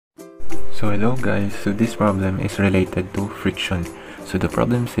So hello guys, so this problem is related to friction. So the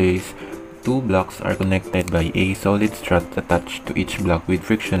problem says, two blocks are connected by a solid strut attached to each block with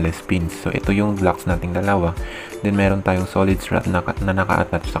frictionless pins. So ito yung blocks nating dalawa. Then meron tayong solid strut na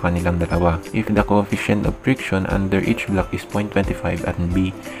naka-attach sa kanilang dalawa. If the coefficient of friction under each block is 0.25 and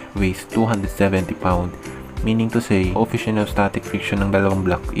B weighs 270 pound, meaning to say, coefficient of static friction ng dalawang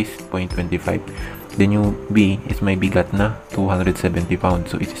block is 0.25. Then yung B is may bigat na 270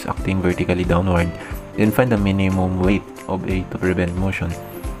 pounds, so it is acting vertically downward. Then find the minimum weight of A to prevent motion.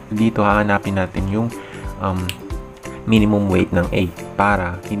 Dito hahanapin natin yung minimum weight ng A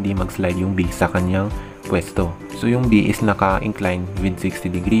para hindi mag-slide yung B sa kanyang pwesto. So yung B is naka-incline with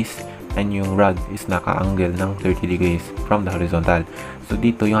 60 degrees and yung rod is naka-angle ng 30 degrees from the horizontal. So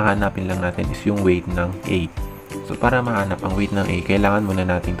dito yung hahanapin lang natin is yung weight ng A. So para mahanap ang weight ng A, kailangan muna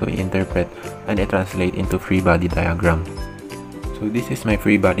natin to i-interpret and i-translate into free body diagram. So this is my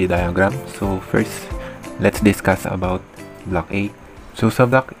free body diagram. So first, let's discuss about block A. So sa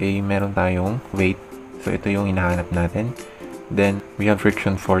block A, meron tayong weight. So ito yung hinahanap natin. Then we have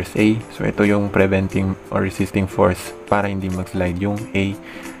friction force A. So ito yung preventing or resisting force para hindi mag-slide yung A.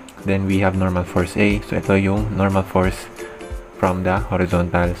 Then we have normal force A. So ito yung normal force from the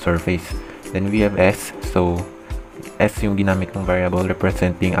horizontal surface. Then we have S. So S yung ginamit ng variable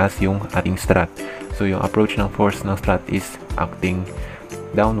representing as yung ating strut. So yung approach ng force ng strut is acting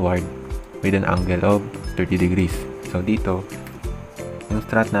downward with an angle of 30 degrees. So dito, yung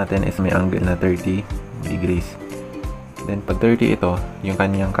strut natin is may angle na 30 degrees. Then pag 30 ito, yung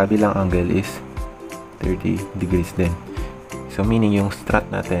kanyang kabilang angle is 30 degrees din. So meaning yung strut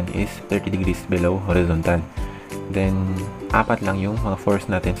natin is 30 degrees below horizontal. Then apat lang yung mga force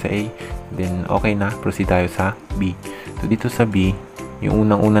natin sa A. Then okay na, proceed tayo sa B. So dito sa B, yung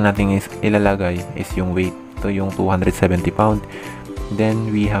unang-una natin is ilalagay is yung weight. Ito yung 270 pound.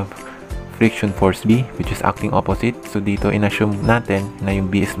 Then we have friction force B, which is acting opposite. So dito inassume natin na yung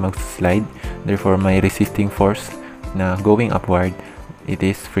B is mag-slide. Therefore may resisting force na going upward. It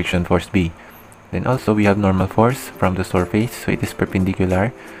is friction force B. Then also we have normal force from the surface. So it is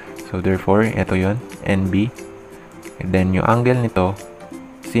perpendicular. So therefore ito yun, NB. And then yung angle nito,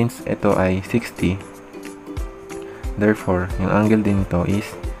 since ito ay 60, therefore yung angle din nito is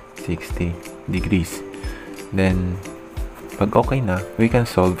 60 degrees. Then pag okay na, we can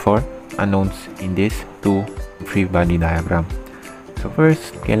solve for unknowns in this two free body diagram. So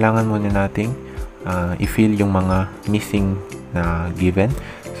first, kailangan muna nating i-fill yung mga missing na given.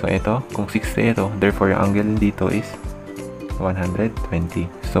 So ito, kung 60 ito, therefore yung angle dito is 120.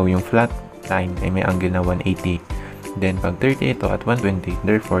 So yung flat line ay may angle na 180. Then pag 30 ito at 120,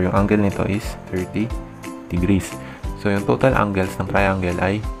 therefore yung angle nito is 30 degrees. So yung total angles ng triangle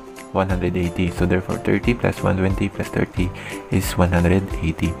ay 180. So therefore 30 plus 120 plus 30 is 180.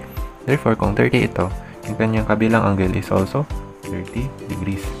 Therefore kung 30 ito, yung kanyang kabilang angle is also 30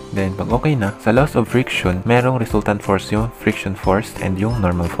 degrees. Then pag okay na, sa laws of friction, merong resultant force yung friction force and yung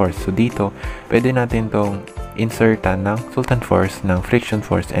normal force. So dito, pwede natin tong insertan ng resultant force ng friction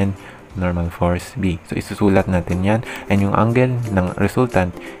force and normal force B. So isusulat natin yan, and yung angle ng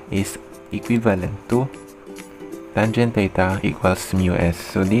resultant is equivalent to tangent theta equals mu s.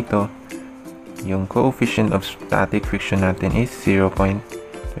 So dito, yung coefficient of static friction natin is 0.25.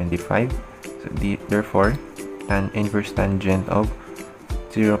 So therefore, inverse tangent of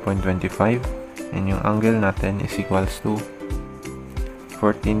 0.25, and yung angle natin is equals to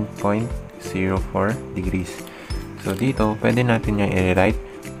 14.04 degrees. So dito, pwede natin yung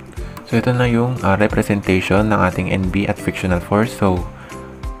i-rewrite. So ito na yung representation ng ating NB at frictional force. So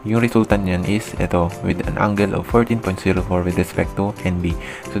yung resultant niyan is ito with an angle of 14.04 with respect to NB.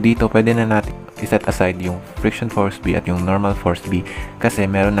 So dito pwede na natin i-set aside yung friction force B at yung normal force B kasi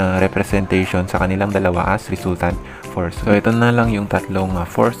meron na representation sa kanilang dalawa as resultant force. So ito na lang yung tatlong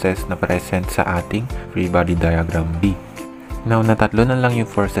forces na present sa ating free body diagram B. Now na tatlo na lang yung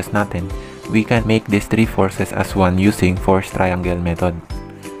forces natin, we can make these three forces as one using force triangle method.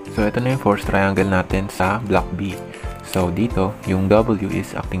 So ito na yung force triangle natin sa block B. So dito, yung W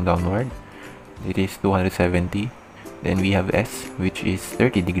is acting downward. It is 270. Then we have S, which is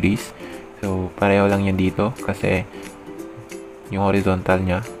 30 degrees. So pareho lang yan dito kasi yung horizontal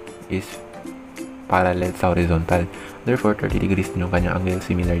niya is parallel sa horizontal. Therefore, 30 degrees din yung kanyang angle,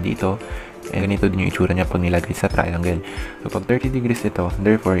 similar dito. And ganito din yung itsura niya pag nilagay sa triangle. So pag 30 degrees ito,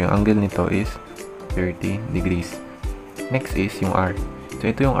 therefore yung angle nito is 30 degrees. Next is yung R. So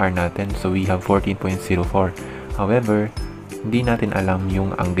ito yung R natin. So we have 14.04. However, hindi natin alam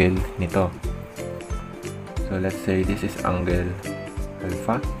yung angle nito. So let's say this is angle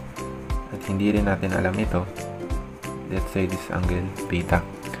alpha. At hindi rin natin alam ito. Let's say this angle beta.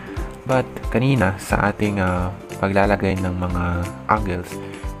 But kanina sa ating paglalagay ng mga angles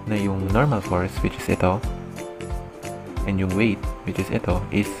na yung normal force, which is ito, and yung weight, which is ito,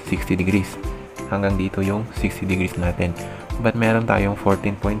 is 60 degrees. Hanggang dito yung 60 degrees natin. But meron tayong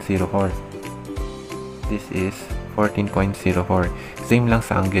 14.04. This is 14.04. Same lang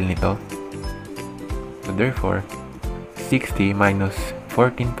sa angle nito. So therefore, 60 minus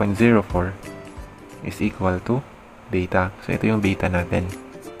 14.04 is equal to beta. So ito yung beta natin.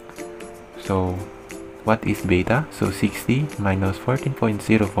 So what is beta? So 60 minus 14.04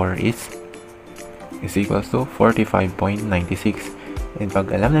 is equals to 45.96. And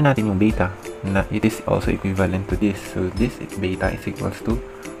pag alam na natin yung beta, na it is also equivalent to this. So this beta is equals to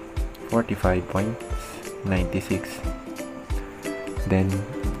 45.96. Then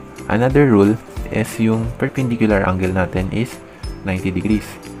another rule is yung perpendicular angle natin is 90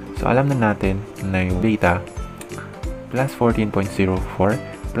 degrees. So alam na natin na yung beta plus 14.04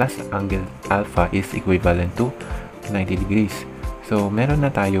 plus angle alpha is equivalent to 90 degrees. So meron na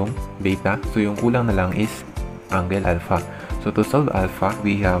tayong beta. So yung kulang na lang is angle alpha. So to solve alpha,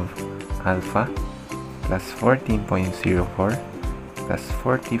 we have alpha plus 14.04 plus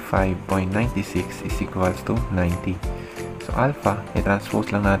 45.96 is equals to 90. So alpha,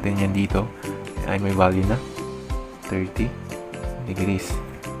 i-transpose lang natin yan dito. Ay may value na 30 degrees.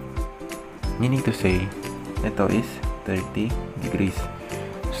 Meaning to say, ito is 30 degrees.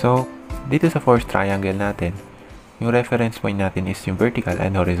 So dito sa force triangle natin, yung reference point natin is yung vertical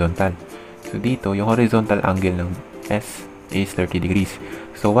and horizontal. So dito, yung horizontal angle ng S is 30 degrees.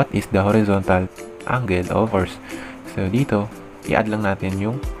 So what is the horizontal angle of force? So dito, i-add lang natin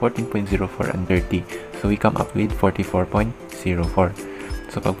yung 14.04 and 30. So we come up with 44.04.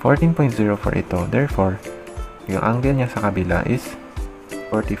 So pag 14.04 ito, therefore, yung angle niya sa kabila is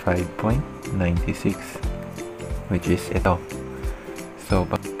 45.96, which is ito. So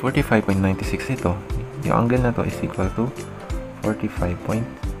pag 45.96 ito, yung angle na to is equal to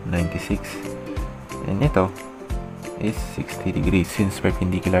 45.96. And ito is 60 degrees since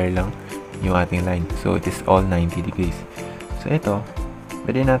perpendicular lang yung ating line. So it is all 90 degrees. So ito,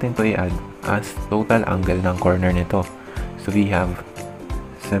 pwede natin to i-add as total angle ng corner nito. So we have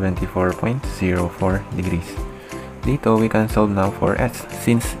 74.04 degrees. Dito, we can solve now for S.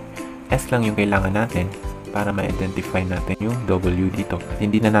 Since S lang yung kailangan natin para ma-identify natin yung W dito.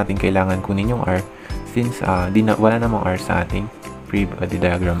 Hindi na natin kailangan kunin yung R since wala namang R sa ating pre-body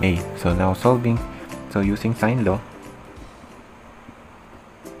diagram A. So now solving, so using sine law,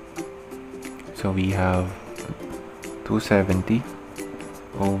 so we have 270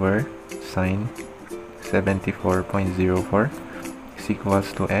 over sine 74.04 is equals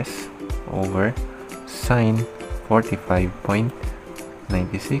to S over sine 45.96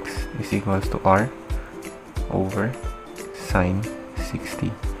 is equals to R over sine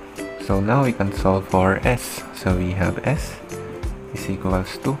 60. So now we can solve for S. So we have S is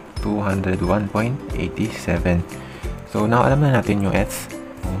equals to 201.87. So now alam na natin yung S.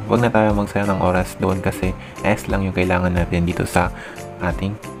 Huwag na tayo magsayang ng oras doon kasi S lang yung kailangan natin dito sa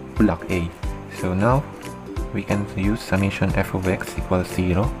ating block A. So now we can use summation f of x equals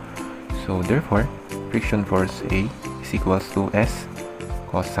 0. So therefore, friction force A is equals to S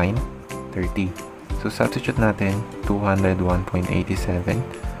cosine 30. So substitute natin 201.87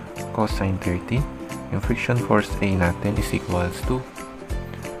 cosine 30. Yung friction force A natin is equals to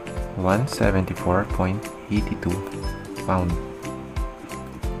 174.82 pound.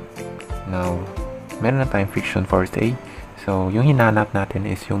 Now, meron na tayong friction force A. So, yung hinahanap natin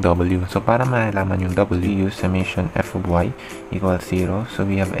is yung W. So, para malaman yung W, use summation f of y equals 0. So,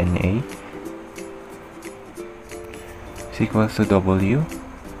 we have NA is equals to W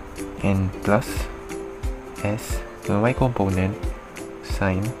and plus S. So, y component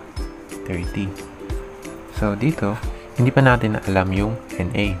sine 30. So, dito, hindi pa natin alam yung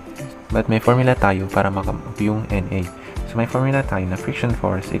NA. But may formula tayo para makamap yung NA. So, may formula tayo na friction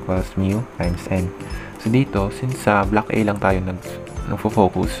force equals mu times N. So, dito, since sa block A lang tayo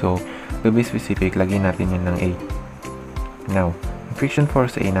nagfo-focus, so, to be specific, lagyan natin yan ng A. Now, friction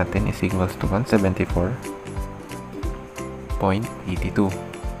force A natin is equals to 174.82.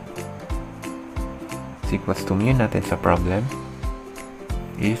 Is equals to mu natin sa problem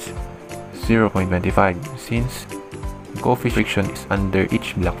is 0.25. Since coefficient friction is under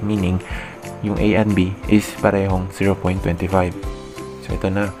each block, meaning yung A and B is parehong 0.25. So, ito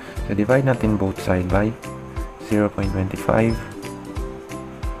na. So, divide natin both side by 0.25.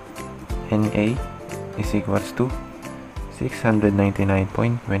 NA is equals to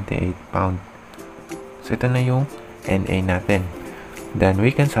 699.28 pound. So, ito na yung NA natin. Then,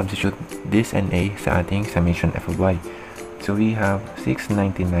 we can substitute this NA sa ating summation f of y. So we have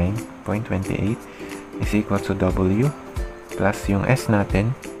 699.28 is equal to W plus yung S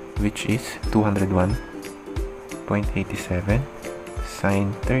natin, which is 201.87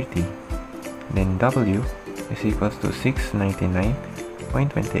 sine 30. Then W is equals to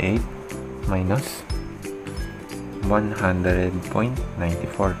 699.28 minus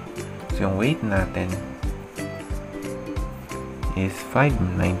 100.94. So yung weight natin is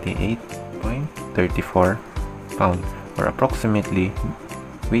 598.34 pound, or approximately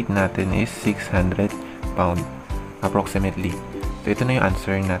weight natin is 600 pound approximately. So ito na yung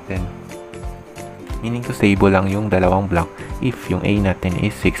answer natin, meaning to stable lang yung dalawang block if yung A natin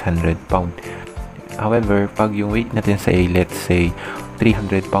is 600 pound. However, pag yung weight natin sa A, let's say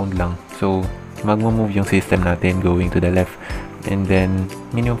 300 pound lang, so magmo-move yung system natin going to the left, and then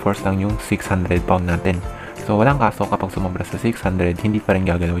minimum force lang yung 600 pound natin. So walang kaso kapag sumobra sa 600, hindi pa rin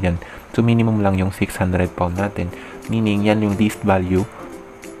gagalaw yan. So minimum lang yung 600 pound natin, meaning yan yung least value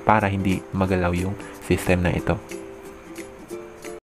para hindi magalaw yung system na ito.